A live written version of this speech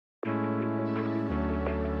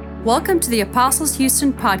Welcome to the Apostles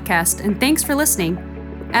Houston podcast, and thanks for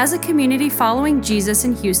listening. As a community following Jesus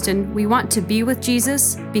in Houston, we want to be with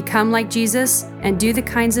Jesus, become like Jesus, and do the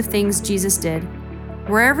kinds of things Jesus did.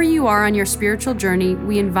 Wherever you are on your spiritual journey,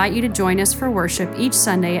 we invite you to join us for worship each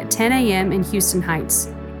Sunday at 10 a.m. in Houston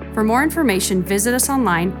Heights. For more information, visit us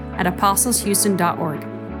online at apostleshouston.org.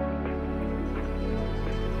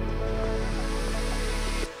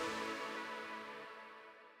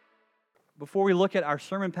 Before we look at our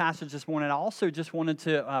sermon passage this morning, I also just wanted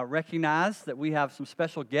to recognize that we have some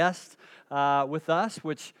special guests with us,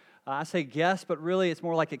 which I say guests, but really it's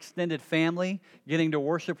more like extended family getting to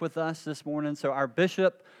worship with us this morning. So our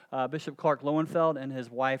bishop, Bishop Clark Lowenfeld, and his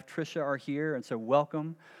wife Tricia are here, and so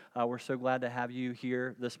welcome. We're so glad to have you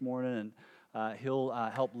here this morning, and he'll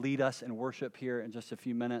help lead us in worship here in just a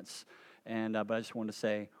few minutes. But I just wanted to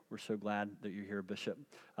say we're so glad that you're here, Bishop.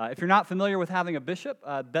 If you're not familiar with having a bishop,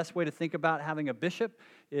 best way to think about having a bishop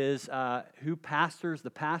is who pastors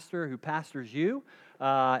the pastor, who pastors you.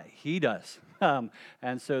 He does.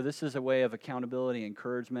 And so this is a way of accountability,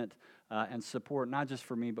 encouragement, and support, not just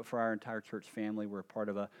for me, but for our entire church family. We're part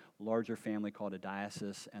of a larger family called a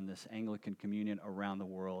diocese and this Anglican communion around the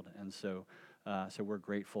world. And so we're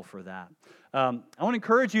grateful for that. I want to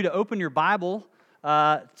encourage you to open your Bible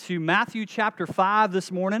to Matthew chapter 5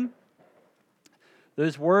 this morning.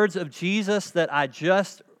 Those words of Jesus that I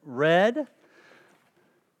just read.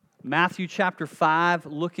 Matthew chapter 5,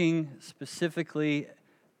 looking specifically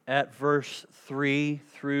at verse 3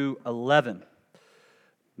 through 11.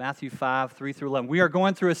 Matthew 5, 3 through 11. We are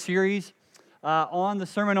going through a series on the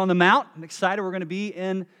Sermon on the Mount. I'm excited. We're going to be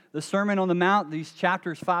in the Sermon on the Mount, these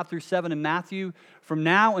chapters 5 through 7 in Matthew, from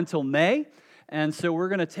now until May. And so we're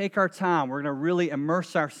going to take our time. We're going to really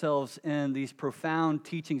immerse ourselves in these profound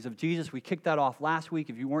teachings of Jesus. We kicked that off last week.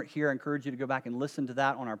 If you weren't here, I encourage you to go back and listen to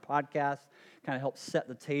that on our podcast. Kind of help set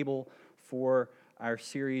the table for our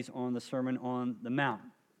series on the Sermon on the Mount.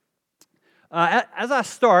 As I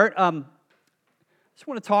start, I just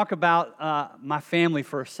want to talk about my family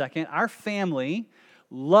for a second. Our family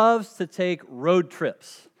loves to take road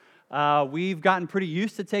trips. We've gotten pretty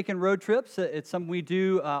used to taking road trips. It's something we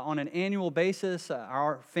do on an annual basis.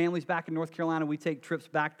 Our family's back in North Carolina. We take trips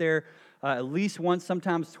back there at least once,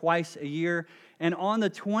 sometimes twice a year. And on the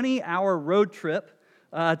 20-hour road trip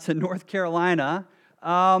to North Carolina,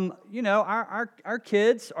 our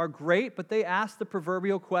kids are great, but they ask the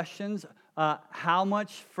proverbial questions, how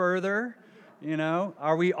much further?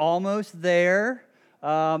 Are we almost there?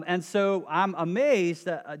 And so I'm amazed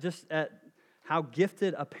at how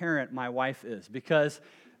gifted a parent my wife is, because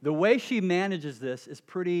the way she manages this is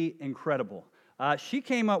pretty incredible. She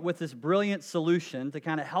came up with this brilliant solution to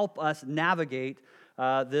kind of help us navigate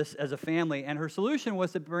this as a family, and her solution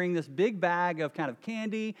was to bring this big bag of kind of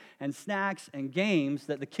candy and snacks and games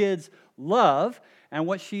that the kids love, and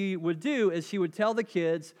what she would do is she would tell the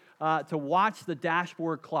kids to watch the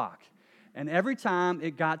dashboard clock. And every time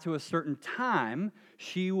it got to a certain time,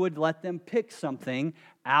 she would let them pick something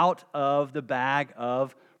out of the bag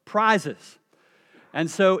of prizes. And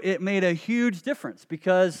so it made a huge difference,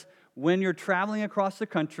 because when you're traveling across the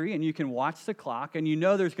country and you can watch the clock and you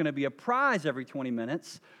know there's going to be a prize every 20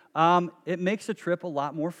 minutes, it makes the trip a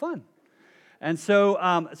lot more fun. And so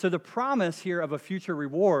the promise here of a future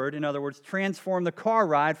reward, in other words, transformed the car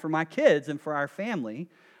ride for my kids and for our family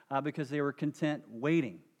because they were content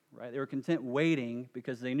waiting. Right? They were content waiting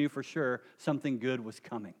because they knew for sure something good was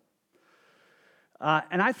coming.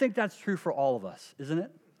 And I think that's true for all of us, isn't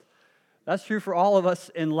it? That's true for all of us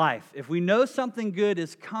in life. If we know something good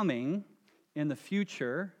is coming in the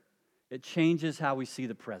future, it changes how we see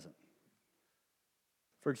the present.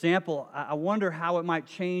 For example, I wonder how it might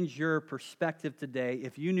change your perspective today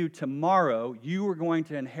if you knew tomorrow you were going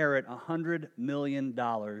to inherit $100 million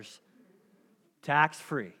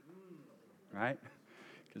tax-free, right?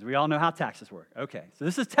 Because we all know how taxes work. Okay, so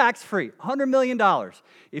this is tax-free, $100 million.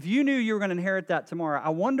 If you knew you were going to inherit that tomorrow, I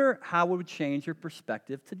wonder how it would change your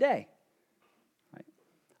perspective today. Right?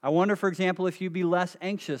 I wonder, for example, if you'd be less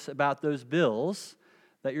anxious about those bills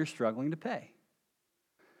that you're struggling to pay.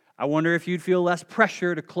 I wonder if you'd feel less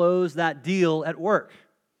pressure to close that deal at work.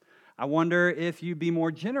 I wonder if you'd be more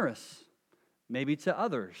generous, maybe to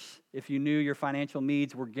others, if you knew your financial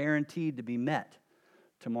needs were guaranteed to be met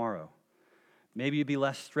tomorrow. Maybe you'd be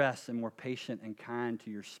less stressed and more patient and kind to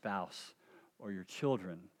your spouse or your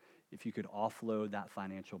children if you could offload that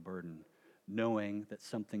financial burden, knowing that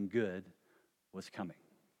something good was coming.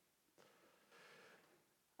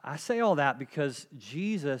 I say all that because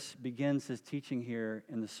Jesus begins his teaching here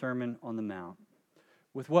in the Sermon on the Mount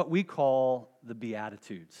with what we call the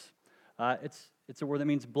Beatitudes. It's a word that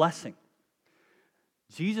means blessing.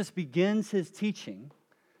 Jesus begins his teaching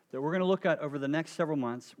that we're going to look at over the next several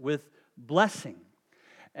months with blessing.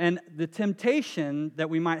 And the temptation that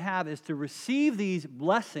we might have is to receive these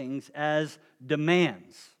blessings as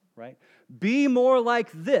demands, right? Be more like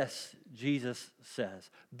this, Jesus says.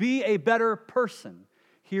 Be a better person.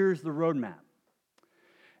 Here's the roadmap.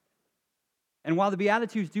 And while the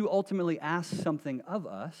Beatitudes do ultimately ask something of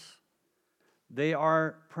us, they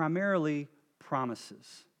are primarily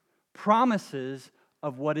promises. Promises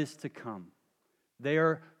of what is to come. They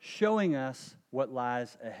are showing us what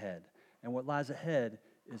lies ahead. And what lies ahead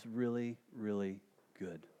is really, really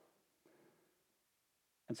good.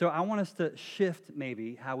 And so I want us to shift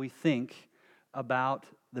maybe how we think about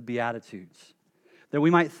the Beatitudes. That we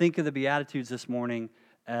might think of the Beatitudes this morning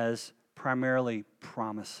as primarily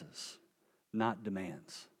promises, not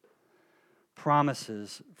demands.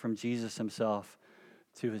 Promises from Jesus himself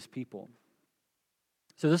to his people.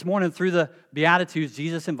 So this morning, through the Beatitudes,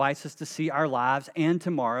 Jesus invites us to see our lives and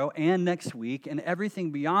tomorrow and next week and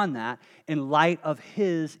everything beyond that in light of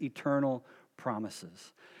his eternal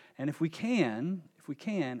promises. And if we can,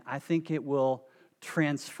 I think it will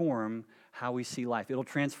transform how we see life. It'll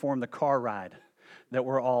transform the car ride that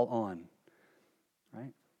we're all on,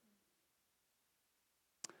 right?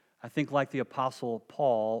 I think like the Apostle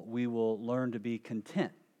Paul, we will learn to be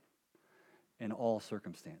content in all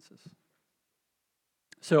circumstances.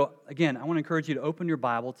 So again, I want to encourage you to open your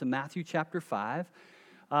Bible to Matthew chapter 5.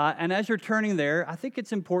 And as you're turning there, I think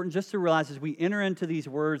it's important just to realize as we enter into these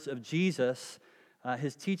words of Jesus,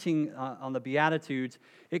 his teaching on the Beatitudes,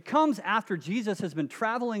 it comes after Jesus has been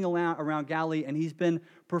traveling around Galilee and he's been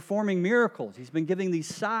performing miracles. He's been giving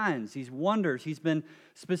these signs, these wonders. He's been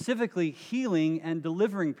specifically healing and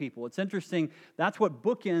delivering people. It's interesting, that's what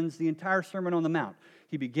bookends the entire Sermon on the Mount.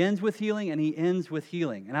 He begins with healing and he ends with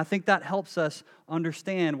healing. And I think that helps us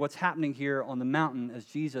understand what's happening here on the mountain as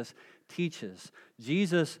Jesus teaches.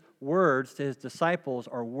 Jesus' words to his disciples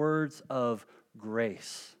are words of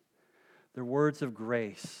grace. They're words of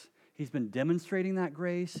grace. He's been demonstrating that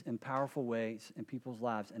grace in powerful ways in people's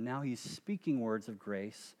lives, and now he's speaking words of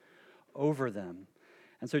grace over them.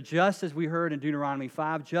 And so just as we heard in Deuteronomy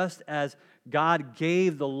 5, just as God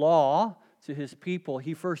gave the law to his people,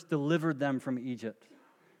 he first delivered them from Egypt.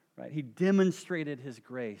 Right? He demonstrated his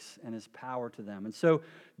grace and his power to them. And so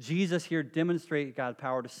Jesus here demonstrated God's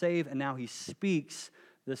power to save, and now he speaks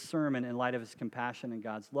this sermon in light of his compassion and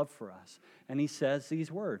God's love for us. And he says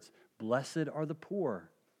these words, "Blessed are the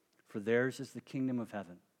poor, for theirs is the kingdom of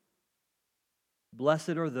heaven. Blessed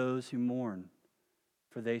are those who mourn,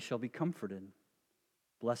 for they shall be comforted.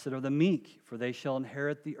 Blessed are the meek, for they shall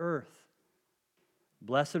inherit the earth.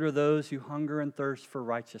 Blessed are those who hunger and thirst for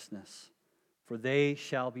righteousness, for they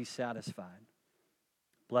shall be satisfied.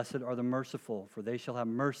 Blessed are the merciful, for they shall have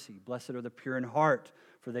mercy. Blessed are the pure in heart,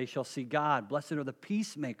 for they shall see God. Blessed are the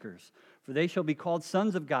peacemakers, for they shall be called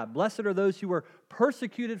sons of God. Blessed are those who are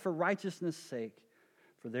persecuted for righteousness' sake,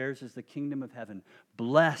 for theirs is the kingdom of heaven.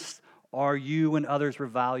 Blessed are you when others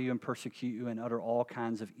revile you and persecute you and utter all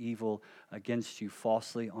kinds of evil against you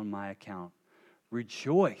falsely on my account.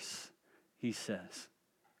 Rejoice," he says.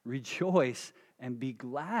 "Rejoice and be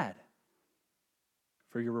glad,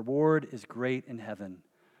 for your reward is great in heaven,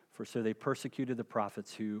 for so they persecuted the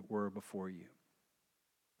prophets who were before you."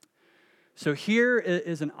 So here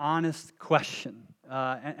is an honest question,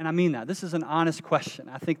 and I mean that. This is an honest question.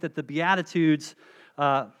 I think that the Beatitudes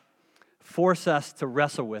force us to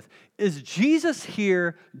wrestle with. Is Jesus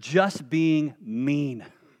here just being mean?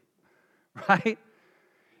 Right?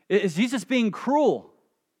 Is Jesus being cruel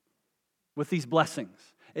with these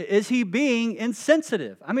blessings? Is he being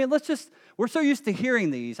insensitive? I mean, we're so used to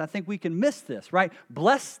hearing these, I think we can miss this, right?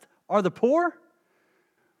 Blessed are the poor.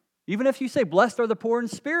 Even if you say, blessed are the poor in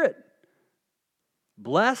spirit.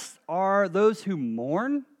 Blessed are those who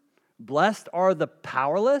mourn. Blessed are the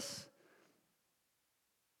powerless.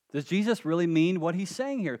 Does Jesus really mean what he's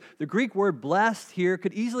saying here? The Greek word blessed here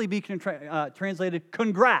could easily be translated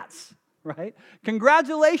congrats, right?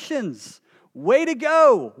 Congratulations. Way to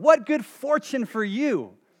go. What good fortune for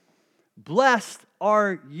you. Blessed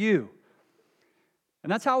are you.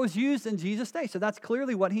 And that's how it was used in Jesus' day. So that's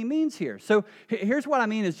clearly what he means here. So here's what I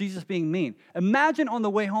mean is Jesus being mean. Imagine on the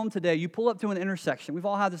way home today, you pull up to an intersection. We've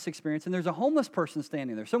all had this experience, and there's a homeless person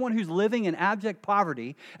standing there, someone who's living in abject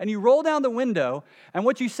poverty, and you roll down the window, and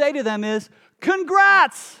what you say to them is,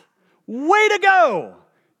 "Congrats! Way to go!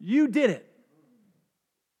 You did it."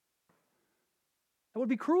 That would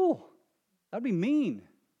be cruel. That would be mean,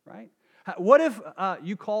 right? What if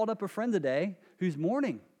you called up a friend today who's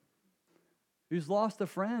mourning, who's lost a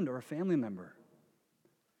friend or a family member,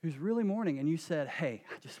 who's really mourning, and you said, "Hey,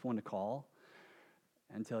 I just wanted to call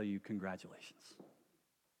and tell you congratulations.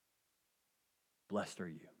 Blessed are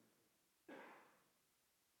you.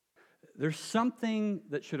 There's something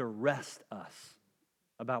that should arrest us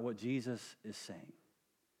about what Jesus is saying,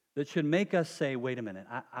 that should make us say, wait a minute,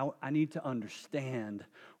 I need to understand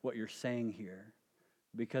what you're saying here,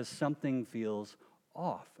 because something feels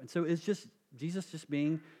off. And so is Jesus just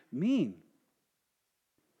being mean?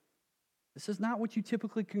 This is not what you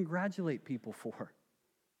typically congratulate people for.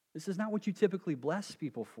 This is not what you typically bless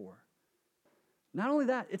people for. Not only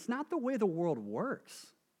that, it's not the way the world works,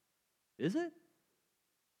 is it?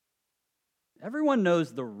 Everyone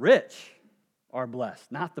knows the rich are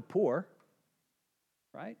blessed, not the poor,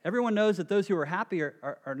 right? Everyone knows that those who are happy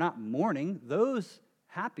are not mourning. Those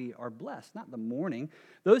happy are blessed, not the mourning.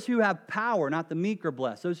 Those who have power, not the meek, are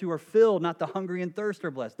blessed. Those who are filled, not the hungry and thirst,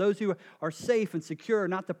 are blessed. Those who are safe and secure,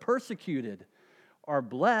 not the persecuted, are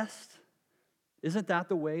blessed. Isn't that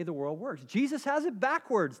the way the world works? Jesus has it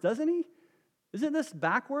backwards, doesn't he? Isn't this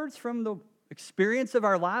backwards from the experience of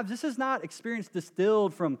our lives? This is not experience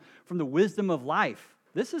distilled from the wisdom of life.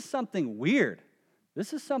 This is something weird.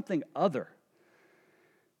 This is something other.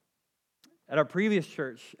 At our previous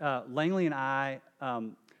church, Langley and I,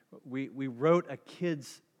 we wrote a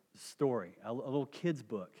kid's story, a little kid's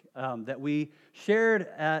book that we shared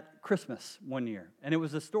at Christmas one year. And it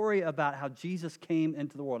was a story about how Jesus came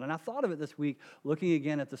into the world. And I thought of it this week looking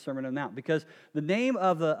again at the Sermon on the Mount, because the name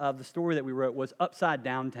of the story that we wrote was Upside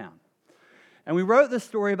Down Town. And we wrote this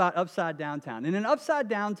story about Upside Down Town. And in Upside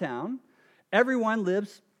Down Town, everyone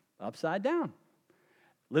lives upside down.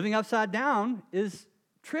 Living upside down is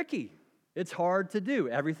tricky. It's hard to do.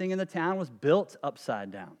 Everything in the town was built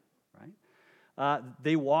upside down, right?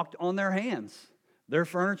 They walked on their hands. Their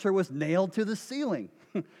furniture was nailed to the ceiling,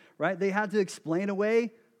 right? They had to explain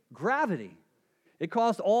away gravity. It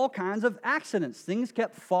caused all kinds of accidents. Things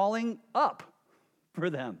kept falling up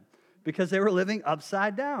for them because they were living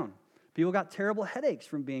upside down. People got terrible headaches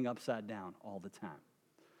from being upside down all the time.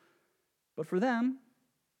 But for them,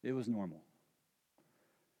 it was normal.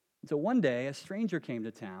 And so one day, a stranger came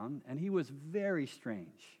to town, and he was very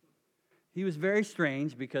strange. He was very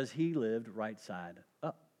strange because he lived right side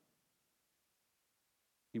up.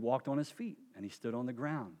 He walked on his feet, and he stood on the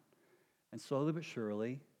ground. And slowly but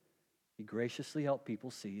surely, he graciously helped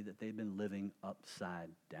people see that they'd been living upside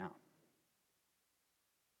down.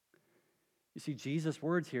 You see, Jesus'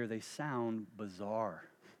 words here, they sound bizarre,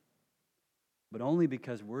 but only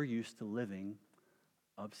because we're used to living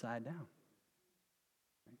upside down.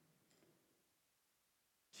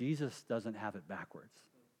 Jesus doesn't have it backwards.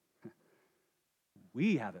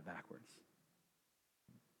 We have it backwards.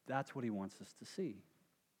 That's what he wants us to see.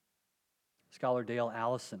 Scholar Dale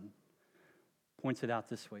Allison points it out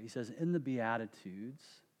this way. He says, in the Beatitudes,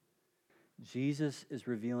 Jesus is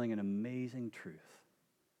revealing an amazing truth,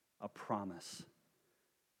 a promise.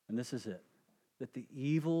 And this is it, that the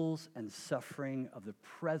evils and suffering of the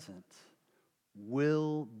present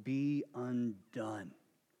will be undone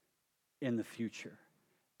in the future,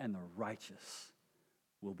 and the righteous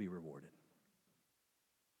will be rewarded.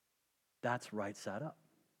 That's right side up.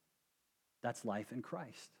 That's life in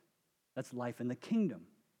Christ. That's life in the kingdom,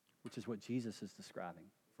 which is what Jesus is describing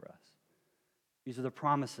for us. These are the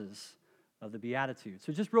promises of the Beatitudes.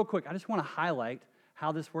 So just real quick, I just want to highlight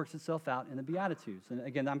how this works itself out in the Beatitudes. And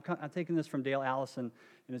again, I'm taking this from Dale Allison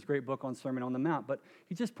in his great book on Sermon on the Mount, but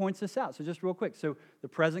he just points this out. So just real quick. So the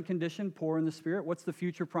present condition, poor in the Spirit. What's the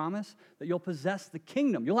future promise? That you'll possess the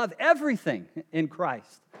kingdom. You'll have everything in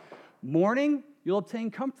Christ. Mourning, you'll obtain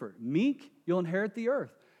comfort. Meek, you'll inherit the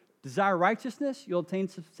earth. Desire righteousness, you'll obtain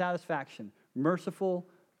satisfaction. Merciful,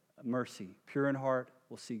 mercy. Pure in heart,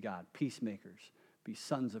 will see God. Peacemakers, be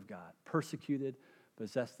sons of God. Persecuted,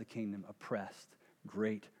 possess the kingdom. Oppressed,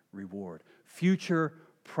 great reward. Future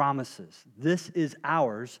promises. This is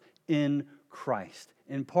ours in Christ.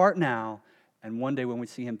 In part now, and one day when we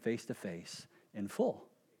see him face to face in full.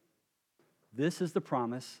 This is the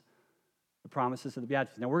promises of the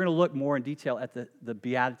Beatitudes. Now, we're going to look more in detail at the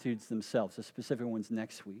Beatitudes themselves, the specific ones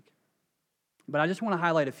next week. But I just want to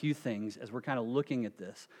highlight a few things as we're kind of looking at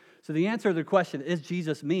this. So the answer to the question, is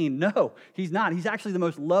Jesus mean? No, he's not. He's actually the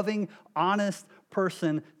most loving, honest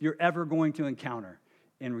person you're ever going to encounter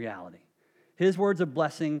in reality. His words of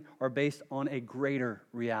blessing are based on a greater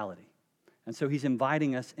reality. And so he's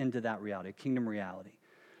inviting us into that reality, a kingdom reality.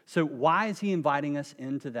 So why is he inviting us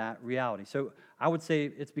into that reality? So I would say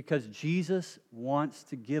it's because Jesus wants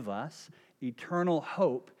to give us eternal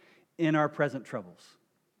hope in our present troubles.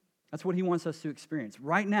 That's what he wants us to experience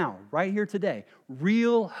right now, right here today.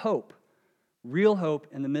 Real hope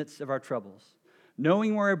in the midst of our troubles.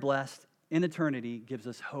 Knowing we're blessed in eternity gives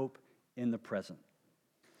us hope in the present.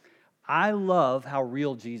 I love how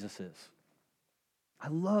real Jesus is. I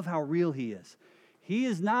love how real he is. He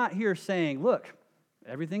is not here saying, look,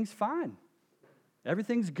 everything's fine.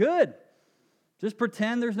 Everything's good. Just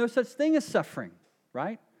pretend there's no such thing as suffering,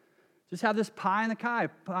 right? Just have this pie in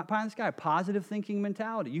the sky, positive thinking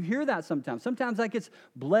mentality. You hear that sometimes. Sometimes that gets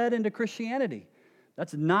bled into Christianity.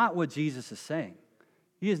 That's not what Jesus is saying.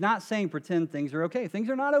 He is not saying pretend things are okay. Things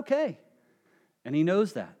are not okay. And he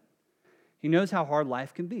knows that. He knows how hard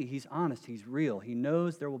life can be. He's honest. He's real. He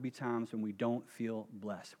knows there will be times when we don't feel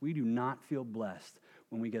blessed. We do not feel blessed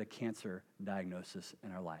when we get a cancer diagnosis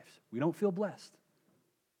in our lives. We don't feel blessed.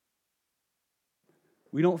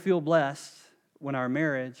 We don't feel blessed when our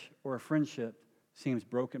marriage or a friendship seems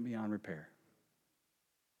broken beyond repair.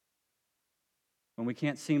 When we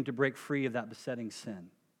can't seem to break free of that besetting sin.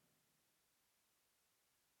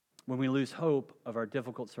 When we lose hope of our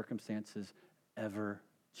difficult circumstances ever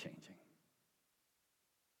changing.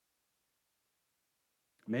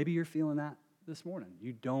 Maybe you're feeling that this morning.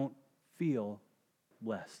 You don't feel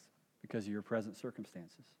blessed because of your present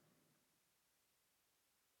circumstances.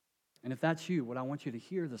 And if that's you, what I want you to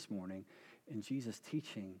hear this morning in Jesus'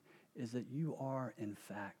 teaching is that you are, in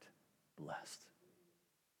fact, blessed.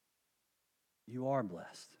 You are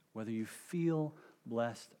blessed, whether you feel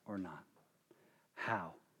blessed or not.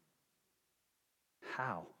 How?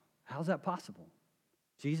 How? How's that possible?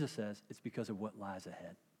 Jesus says it's because of what lies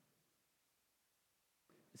ahead.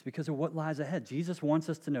 It's because of what lies ahead. Jesus wants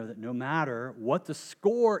us to know that no matter what the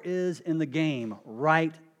score is in the game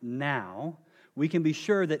right now, we can be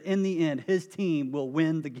sure that in the end, his team will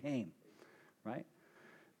win the game, right?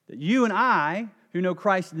 That you and I, who know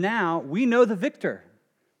Christ now, we know the victor,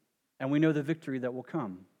 and we know the victory that will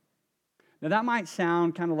come. Now, that might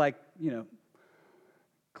sound kind of like,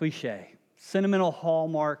 cliche, sentimental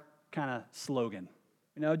Hallmark kind of slogan.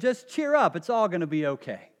 Just cheer up, it's all going to be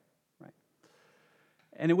okay.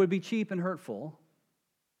 And it would be cheap and hurtful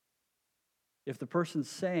if the person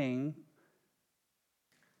saying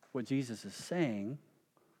what Jesus is saying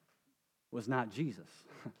was not Jesus.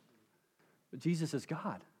 But Jesus is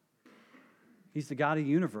God. He's the God of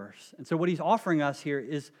the universe. And so what he's offering us here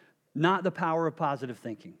is not the power of positive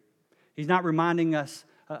thinking. He's not reminding us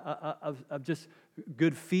of just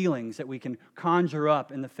good feelings that we can conjure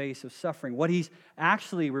up in the face of suffering. What he's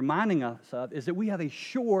actually reminding us of is that we have a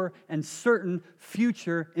sure and certain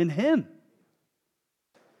future in him.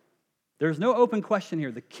 There's no open question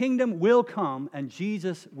here. The kingdom will come and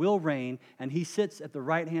Jesus will reign, and he sits at the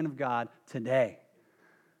right hand of God today.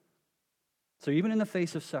 So even in the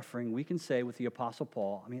face of suffering, we can say with the Apostle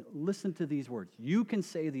Paul, listen to these words. You can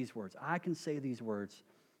say these words. I can say these words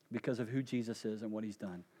because of who Jesus is and what he's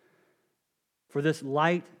done. For this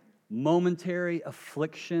light, momentary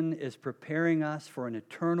affliction is preparing us for an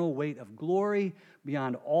eternal weight of glory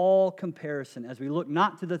beyond all comparison as we look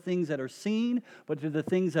not to the things that are seen, but to the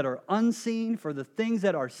things that are unseen. For the things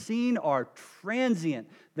that are seen are transient.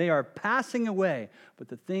 They are passing away, but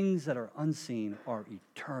the things that are unseen are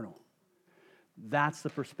eternal. That's the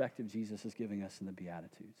perspective Jesus is giving us in the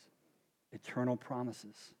Beatitudes. Eternal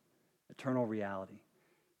promises, eternal reality,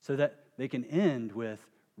 so that they can end with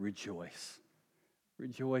rejoice.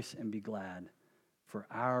 Rejoice and be glad, for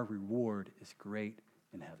our reward is great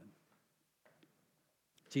in heaven.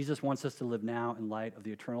 Jesus wants us to live now in light of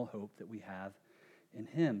the eternal hope that we have in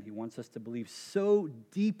him. He wants us to believe so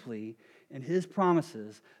deeply in his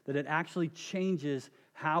promises that it actually changes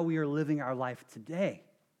how we are living our life today.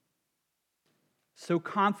 So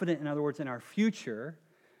confident, in other words, in our future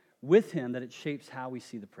with him that it shapes how we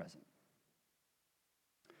see the present.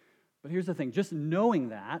 But here's the thing, just knowing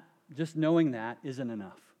that isn't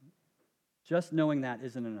enough. Just knowing that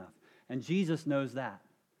isn't enough. And Jesus knows that,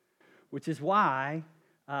 which is why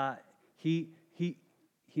he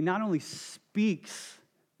not only speaks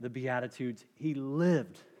the Beatitudes, he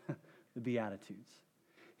lived the Beatitudes.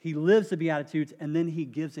 He lives the Beatitudes, and then he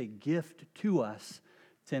gives a gift to us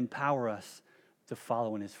to empower us to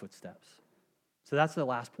follow in his footsteps. So that's the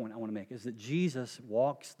last point I want to make, is that Jesus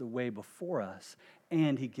walks the way before us,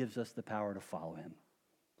 and he gives us the power to follow him.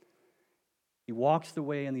 He walks the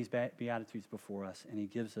way in these Beatitudes before us, and he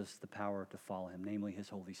gives us the power to follow him, namely his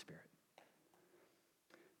Holy Spirit.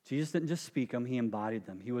 Jesus didn't just speak them, he embodied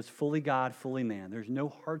them. He was fully God, fully man. There's no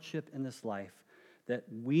hardship in this life that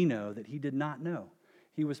we know that he did not know.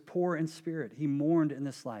 He was poor in spirit. He mourned in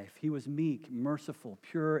this life. He was meek, merciful,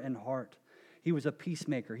 pure in heart. He was a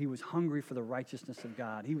peacemaker. He was hungry for the righteousness of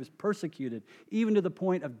God. He was persecuted, even to the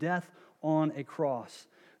point of death on a cross.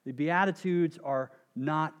 The Beatitudes are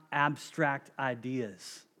not abstract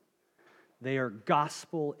ideas. They are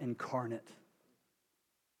gospel incarnate.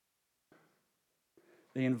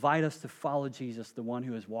 They invite us to follow Jesus, the one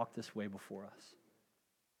who has walked this way before us.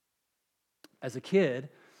 As a kid,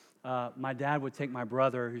 my dad would take my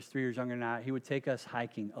brother, who's 3 years younger than I, he would take us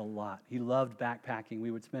hiking a lot. He loved backpacking.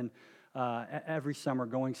 We would spend every summer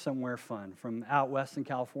going somewhere fun, from out west in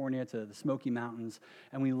California to the Smoky Mountains,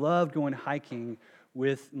 and we loved going hiking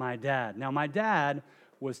with my dad. Now, my dad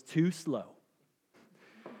was too slow,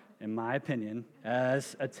 in my opinion,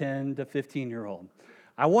 as a 10 to 15-year-old.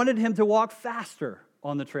 I wanted him to walk faster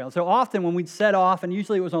on the trail. So often when we'd set off, and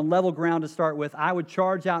usually it was on level ground to start with, I would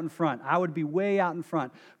charge out in front. I would be way out in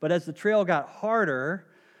front. But as the trail got harder,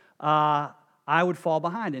 I would fall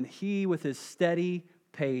behind, and he, with his steady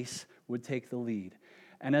pace, would take the lead.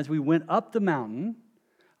 And as we went up the mountain,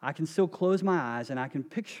 I can still close my eyes, and I can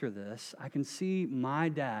picture this. I can see my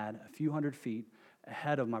dad a few hundred feet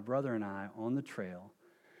ahead of my brother and I on the trail,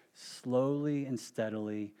 slowly and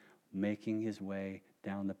steadily making his way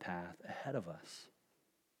down the path ahead of us.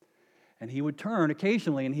 And he would turn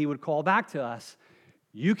occasionally and he would call back to us,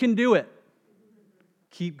 "You can do it.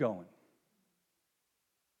 Keep going."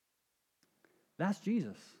 That's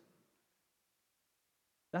Jesus.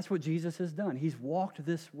 That's what Jesus has done. He's walked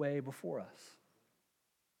this way before us.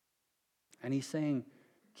 And he's saying,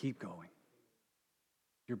 keep going.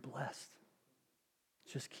 You're blessed.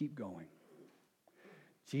 Just keep going.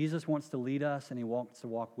 Jesus wants to lead us, and he wants to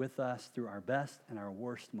walk with us through our best and our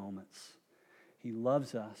worst moments. He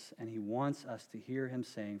loves us, and he wants us to hear him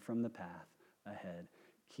saying from the path ahead,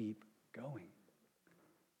 keep going.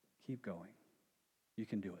 Keep going. You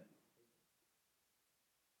can do it.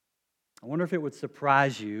 I wonder if it would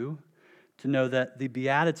surprise you to know that the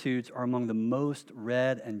Beatitudes are among the most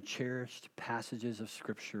read and cherished passages of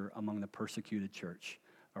Scripture among the persecuted church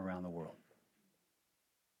around the world.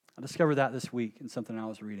 I discovered that this week in something I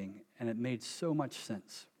was reading, and it made so much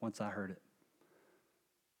sense once I heard it.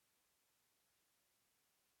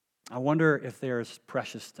 I wonder if they're as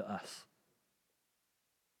precious to us.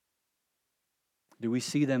 Do we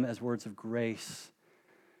see them as words of grace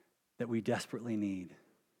that we desperately need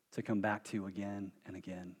to come back to again and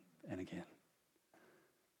again and again?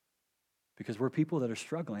 Because we're people that are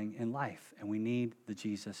struggling in life, and we need the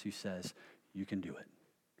Jesus who says, you can do it.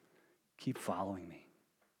 Keep following me.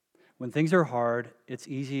 When things are hard, it's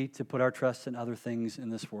easy to put our trust in other things in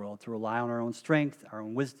this world, to rely on our own strength, our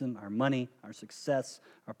own wisdom, our money, our success,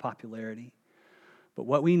 our popularity. But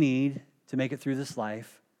what we need to make it through this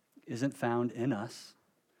life isn't found in us,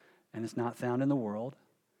 and it's not found in the world.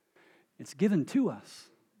 It's given to us.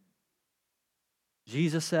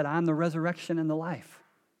 Jesus said, I'm the resurrection and the life.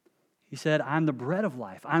 He said, I'm the bread of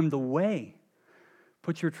life. I'm the way.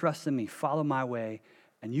 Put your trust in me. Follow my way,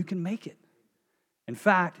 and you can make it. In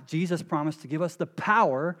fact, Jesus promised to give us the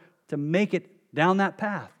power to make it down that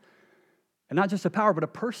path. And not just a power, but a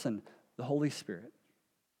person, the Holy Spirit.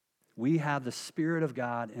 We have the Spirit of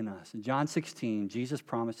God in us. In John 16, Jesus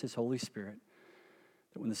promised his Holy Spirit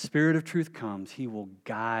that when the Spirit of truth comes, he will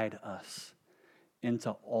guide us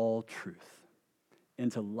into all truth,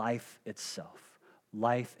 into life itself,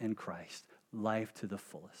 life in Christ, life to the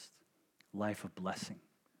fullest, life of blessing.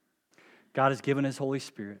 God has given his Holy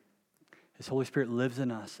Spirit. His Holy Spirit lives in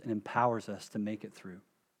us and empowers us to make it through.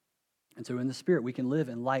 And so in the Spirit, we can live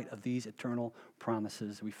in light of these eternal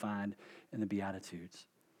promises we find in the Beatitudes.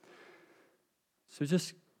 So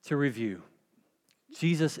just to review,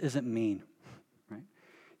 Jesus isn't mean, right?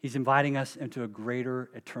 He's inviting us into a greater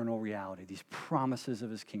eternal reality, these promises of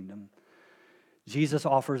his kingdom. Jesus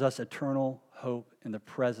offers us eternal hope in the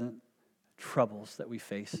present troubles that we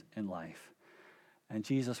face in life. And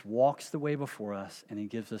Jesus walks the way before us, and he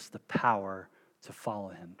gives us the power to follow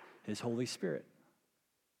him, his Holy Spirit.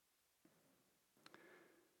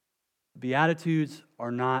 Beatitudes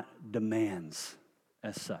are not demands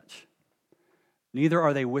as such. Neither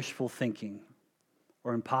are they wishful thinking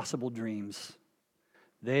or impossible dreams.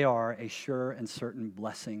 They are a sure and certain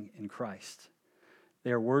blessing in Christ.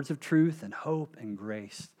 They are words of truth and hope and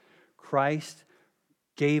grace. Christ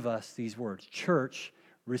gave us these words. Church,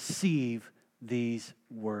 receive these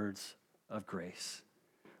words of grace.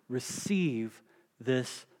 Receive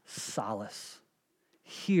this solace.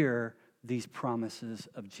 Hear these promises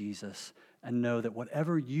of Jesus and know that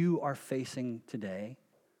whatever you are facing today,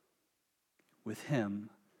 with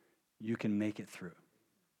him, you can make it through.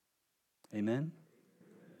 Amen?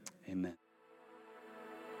 Amen.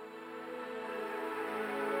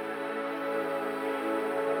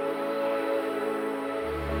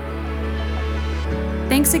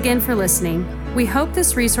 Thanks again for listening. We hope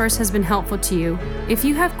this resource has been helpful to you. If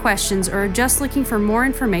you have questions or are just looking for more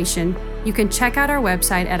information, you can check out our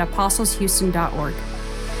website at apostleshouston.org.